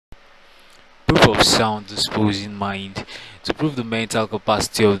Proof of sound disposing mind. To prove the mental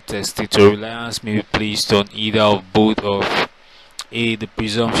capacity of the testator, reliance may be placed on either of both of A. The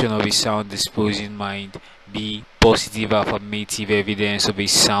presumption of a sound disposing mind. B. Positive affirmative evidence of a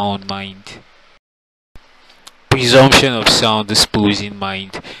sound mind. Presumption of sound disposing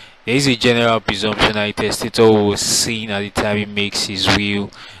mind. There is a general presumption that a testator was sane at the time he makes his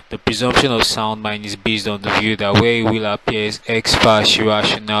will. The presumption of sound mind is based on the view that where a will appears ex facie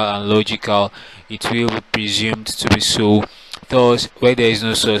rational and logical, it will be presumed to be so. Thus, where there is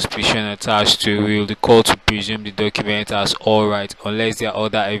no suspicion attached to a will, the court will presume the document as alright unless there are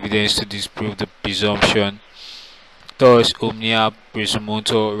other evidence to disprove the presumption. Thus, omnia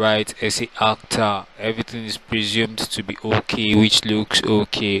presumuntur right esse acta. Everything is presumed to be okay, which looks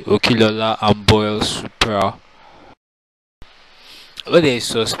okay. Okilola and boil supra. Where there is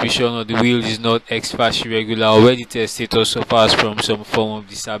suspicion or the will is not ex facie regular, or where the testator suffers from some form of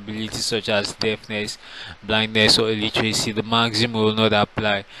disability such as deafness, blindness, or illiteracy, the maxim will not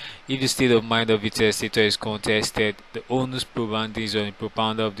apply. If the state of mind of the testator is contested, the onus probandi is on the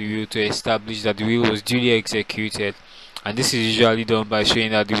propounder of the will to establish that the will was duly executed, and this is usually done by showing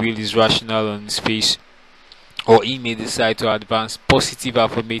that the will is rational on its face, or he may decide to advance positive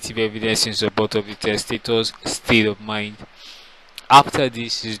affirmative evidence in support of the testator's state of mind. After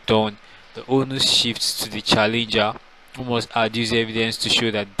this is done, the onus shifts to the challenger, who must adduce evidence to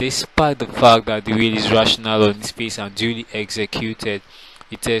show that despite the fact that the will is rational on its face and duly executed,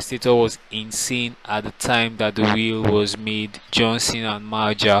 the testator was insane at the time that the will was made. Johnson and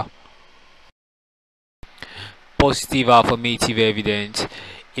Marger. Positive affirmative evidence.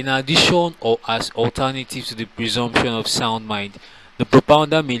 In addition or as alternative to the presumption of sound mind, the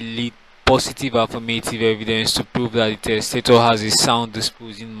propounder may lead positive affirmative evidence to prove that the testator has a sound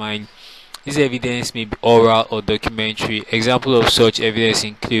disposing mind. This evidence may be oral or documentary. Examples of such evidence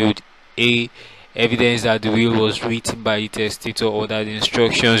include A. Evidence that the will was written by the testator or that the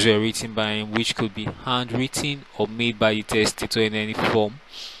instructions were written by him, which could be handwritten or made by the testator in any form.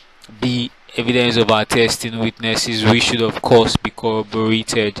 B. Evidence of attesting witnesses, which should of course be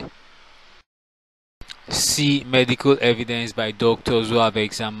corroborated. C. Medical evidence by doctors who have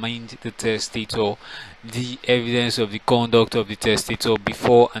examined the testator. D. Evidence of the conduct of the testator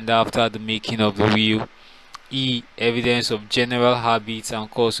before and after the making of the will. E. Evidence of general habits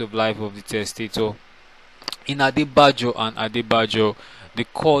and course of life of the testator. In Adebajo and Adebajo, the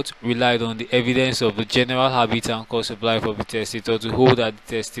court relied on the evidence of the general habits and course of life of the testator to hold that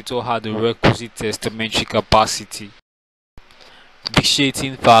the testator had the requisite testamentary capacity.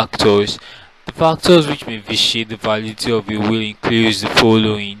 Vitiating factors. The factors which may vitiate the validity of a will includes the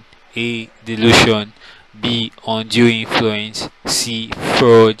following: A. Delusion. B. Undue influence. C.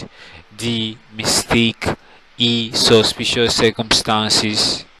 Fraud. D. Mistake. E. Suspicious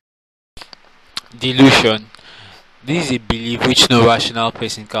circumstances. Delusion. This is a belief which no rational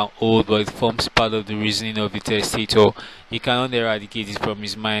person can hold, but it forms part of the reasoning of the testator. He cannot eradicate it from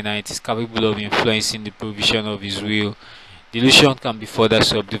his mind, and it is capable of influencing the provision of his will. Delusion can be further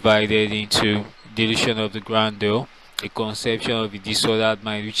subdivided into delusion of the grandeur, a conception of a disordered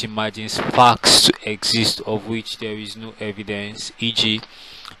mind which imagines facts to exist of which there is no evidence, e.g.,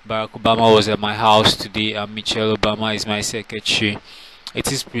 Barack Obama was at my house today and Michelle Obama is my secretary. It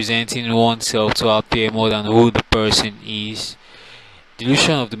is presenting oneself to appear more than who the person is.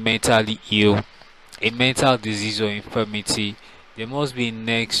 Delusion of the mentally ill, a mental disease or infirmity. There must be a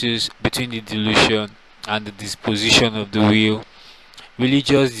nexus between the delusion and the disposition of the will.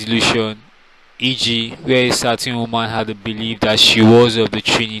 Religious delusion, e.g., where a certain woman had a belief that she was of the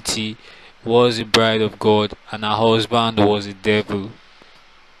Trinity, was a bride of God, and her husband was a devil.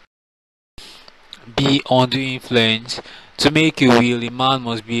 B. Undue influence. To make a will, a man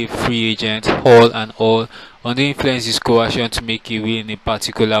must be a free agent, all and all. Undue influence is coercion to make a will in a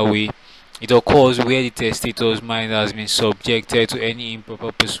particular way. It occurs where the testator's mind has been subjected to any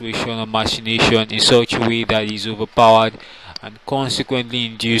improper persuasion or machination in such a way that he is overpowered and consequently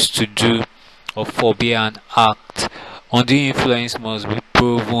induced to do or forbear an act. Undue influence must be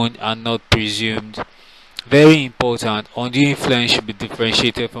proven and not presumed. Very important, undue influence should be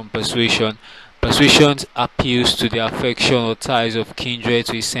differentiated from persuasion. Persuasion appeals to the affection or ties of kindred,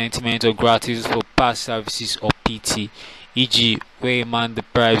 to a sentiment or gratitude for past services or pity, e.g., where a man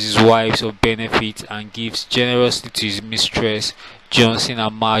deprives his wives of benefits and gives generously to his mistress. Johnson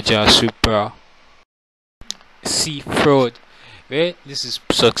and Marger supra. C. Fraud. Where this is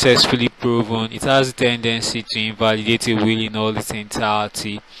successfully proven, it has a tendency to invalidate a will in all its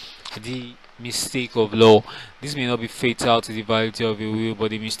entirety. D. Mistake of law. This may not be fatal to the validity of a will, but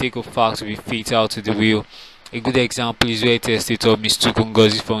the mistake of fact will be fatal to the will. A good example is where a testator mistook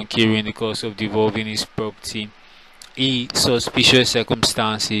Ngozi for Nkiru in the course of devolving his property. E. Suspicious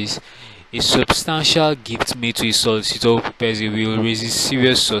circumstances. A substantial gift made to a solicitor who prepares a will raises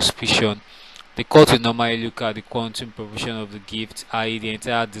serious suspicion. The court will normally look at the quantum provision of the gift, i.e. the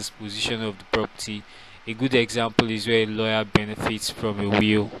entire disposition of the property. A good example is where a lawyer benefits from a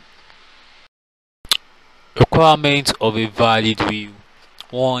will. Requirements of a valid will.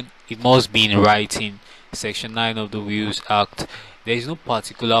 1. It must be in writing. Section 9 of the Wills Act. There is no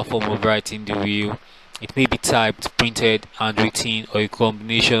particular form of writing the will. It may be typed, printed, handwritten, or a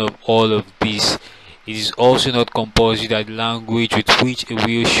combination of all of these. It is also not compulsory that the language with which a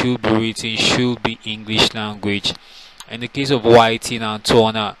will should be written should be English language. In the case of Whiting and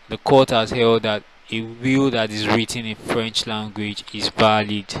Turner, the court has held that a will that is written in French language is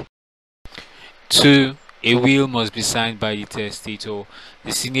valid. 2. A will must be signed by the testator.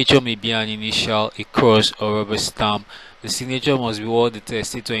 The signature may be an initial, a cross, or rubber stamp. The signature must be what the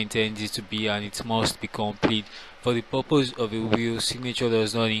testator intends it to be, and it must be complete. For the purpose of a will, signature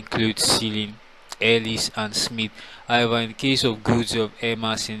does not include sealing. Ellis and Smith. However, in the case of goods of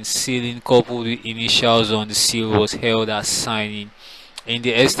Emerson, sealing coupled with initials on the seal was held as signing. In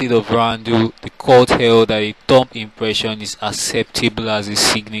the estate of Randall, the court held that a thumb impression is acceptable as a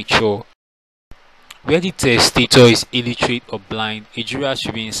signature. Where the testator is illiterate or blind, a juror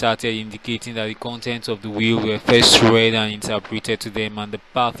should be inserted indicating that the contents of the will were first read and interpreted to them and they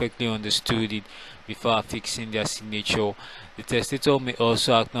perfectly understood it before affixing their signature. The testator may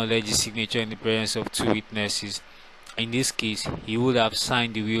also acknowledge the signature in the presence of two witnesses. In this case, he would have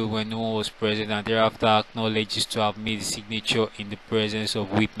signed the will when no one was present and thereafter acknowledges to have made the signature in the presence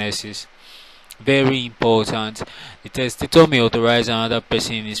of witnesses. Very important. The testator may authorize another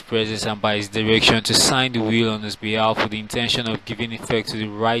person in his presence and by his direction to sign the will on his behalf with the intention of giving effect to the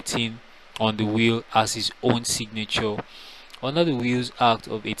writing on the will as his own signature. Under the Wills Act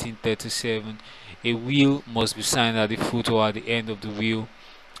of 1837, a will must be signed at the foot or at the end of the will.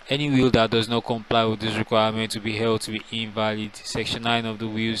 Any will that does not comply with this requirement will be held to be invalid. Section 9 of the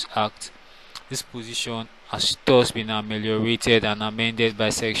Wills Act. This position has thus been ameliorated and amended by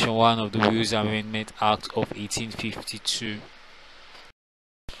Section 1 of the Wills Amendment Act of 1852.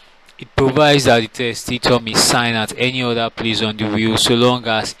 It provides that the testator may sign at any other place on the will so long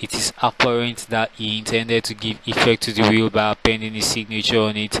as it is apparent that he intended to give effect to the will by appending his signature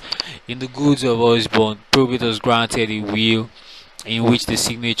on it. In the goods of Osborne, probate was granted a will in which the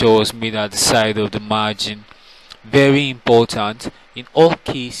signature was made at the side of the margin. Very important. In all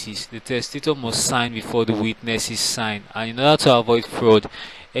cases, the testator must sign before the witnesses sign, and in order to avoid fraud,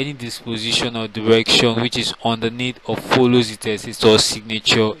 any disposition or direction which is underneath or follows the testator's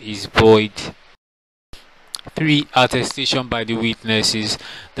signature is void. 3. Attestation by the witnesses.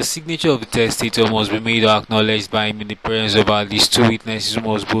 The signature of the testator must be made or acknowledged by him in the presence of at least two witnesses who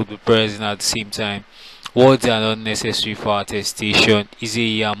must both be present at the same time. Words are not necessary for attestation.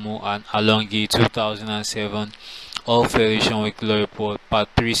 Izeyamu and Alongi, 2007. All Federation Weekly Law Report, Part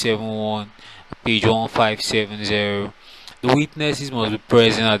 371, page 1570. The witnesses must be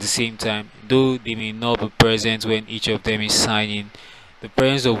present at the same time, though they may not be present when each of them is signing. The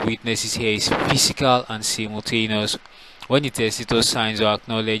presence of witnesses here is physical and simultaneous. When the testator signs or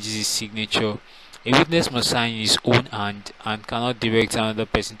acknowledges his signature, a witness must sign in his own hand and cannot direct another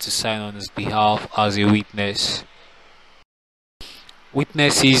person to sign on his behalf as a witness.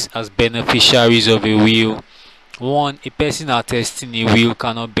 Witnesses as beneficiaries of a will. 1. A person attesting a will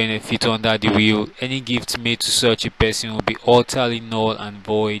cannot benefit under the will. Any gift made to such a person will be utterly null and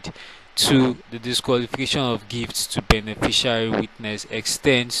void. 2. The disqualification of gifts to beneficiary witness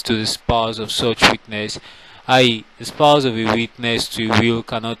extends to the spouse of such witness, i.e., the spouse of a witness to a will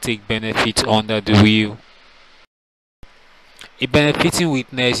cannot take benefit under the will. A benefiting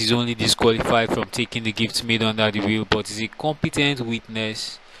witness is only disqualified from taking the gift made under the will, but is a competent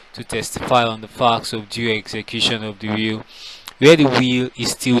witness to testify on the facts of due execution of the will. Where the will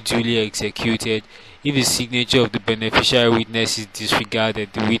is still duly executed, if the signature of the beneficiary witness is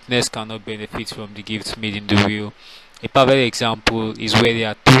disregarded, the witness cannot benefit from the gift made in the will. A perfect example is where there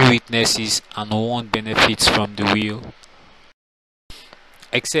are two witnesses and one benefits from the will.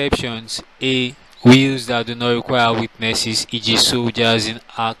 Exceptions. A. Wills that do not require witnesses, e.g. soldiers in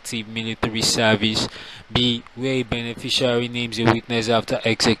active military service. B. Where a beneficiary names a witness after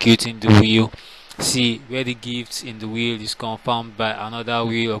executing the will. C. Where the gift in the will is confirmed by another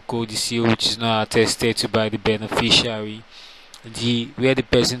will or codicil which is not attested to by the beneficiary. D. Where the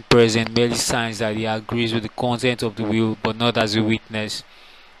person present merely signs that he agrees with the content of the will but not as a witness.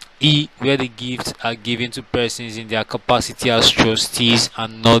 E. Where the gifts are given to persons in their capacity as trustees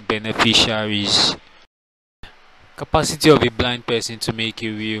and not beneficiaries. Capacity of a blind person to make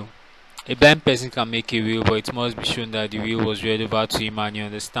a will. A blind person can make a will, but it must be shown that the will was read over to him and he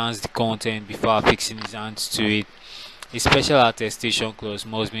understands the content before affixing his hands to it. A special attestation clause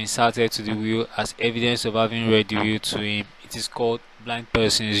must be inserted to the will as evidence of having read the will to him. It is called blind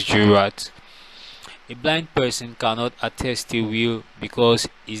person's jurat. A blind person cannot attest a will because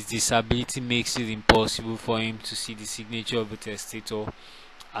his disability makes it impossible for him to see the signature of the testator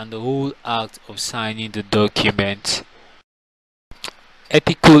and the whole act of signing the document.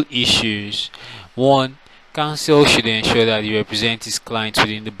 Ethical issues. 1. Counsel should ensure that he represents his client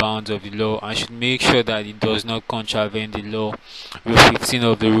within the bounds of the law and should make sure that he does not contravene the law. Rule 15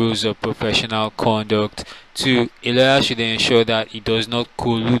 of the Rules of Professional Conduct. 2. A lawyer should ensure that he does not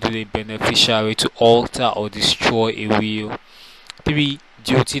collude with a beneficiary to alter or destroy a will. 3.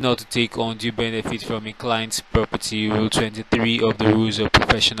 Duty not to take undue benefit from a client's property. Rule 23 of the Rules of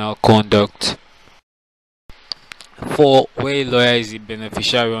Professional Conduct. 4. Where a lawyer is a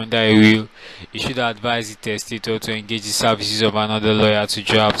beneficiary under a will, he should advise the testator to engage the services of another lawyer to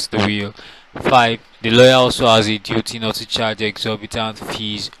draft the will. 5. The lawyer also has a duty not to charge exorbitant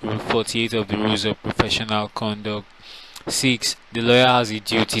fees. Rule 48 of the Rules of Professional Conduct. 6. The lawyer has a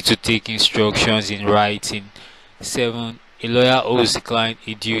duty to take instructions in writing. 7. A lawyer owes the client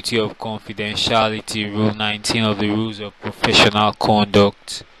a duty of confidentiality. Rule 19 of the Rules of Professional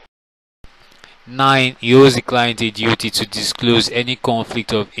Conduct. 9. He owes the client a duty to disclose any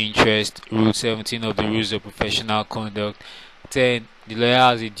conflict of interest. Rule 17 of the Rules of Professional Conduct. 10. The lawyer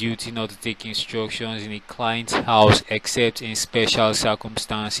has a duty not to take instructions in a client's house except in special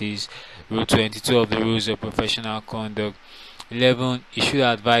circumstances. Rule 22 of the Rules of Professional Conduct. 11. He should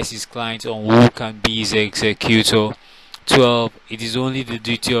advise his client on who can be his executor. 12. It is only the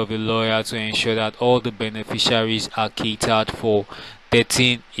duty of a lawyer to ensure that all the beneficiaries are catered for.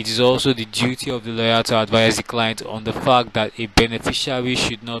 13. It is also the duty of the lawyer to advise the client on the fact that a beneficiary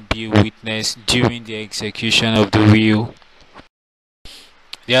should not be a witness during the execution of the will.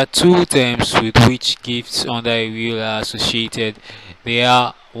 There are two terms with which gifts under a will are associated. They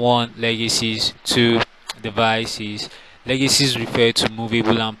are 1. Legacies. 2. Devices. Legacies refer to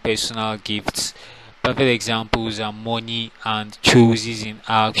movable and personal gifts. Perfect examples are money and choices in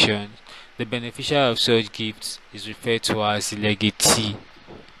action. The beneficiary of such gifts is referred to as the legatee.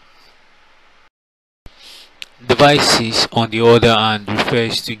 Devices, on the other hand,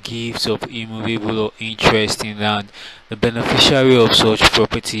 refers to gifts of immovable or interest in land. The beneficiary of such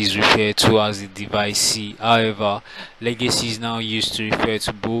property is referred to as the devicee. However, legacy is now used to refer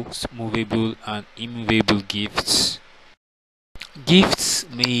to both movable and immovable gifts. Gifts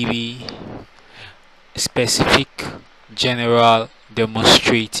may be specific, general,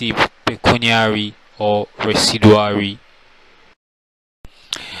 demonstrative, pecuniary, or residuary.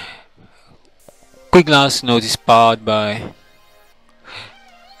 Quick glance note is powered by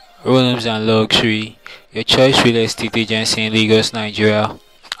Rollums and Luxury, your choice real estate agency in Lagos, Nigeria.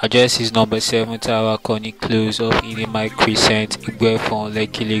 Address is number 7 Tower Conic Close of Idemai Crescent, Igbefon,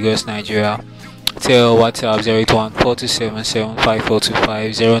 Lekki, Lagos, Nigeria. Tell WhatsApp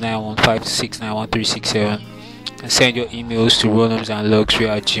 081-427-5425, 091-526-91367. And send your emails to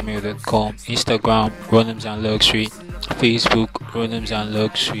rollamsandluxury@gmail.com, Instagram rollamsandluxury, Facebook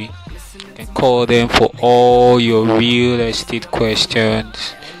rollamsandluxury. You can call them for all your real estate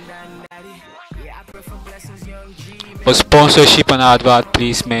questions. For sponsorship and advert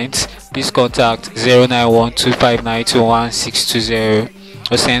placements, please contact 091-259-21620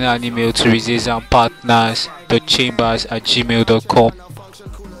 or send an email to resistandpartners.chambers@gmail.com.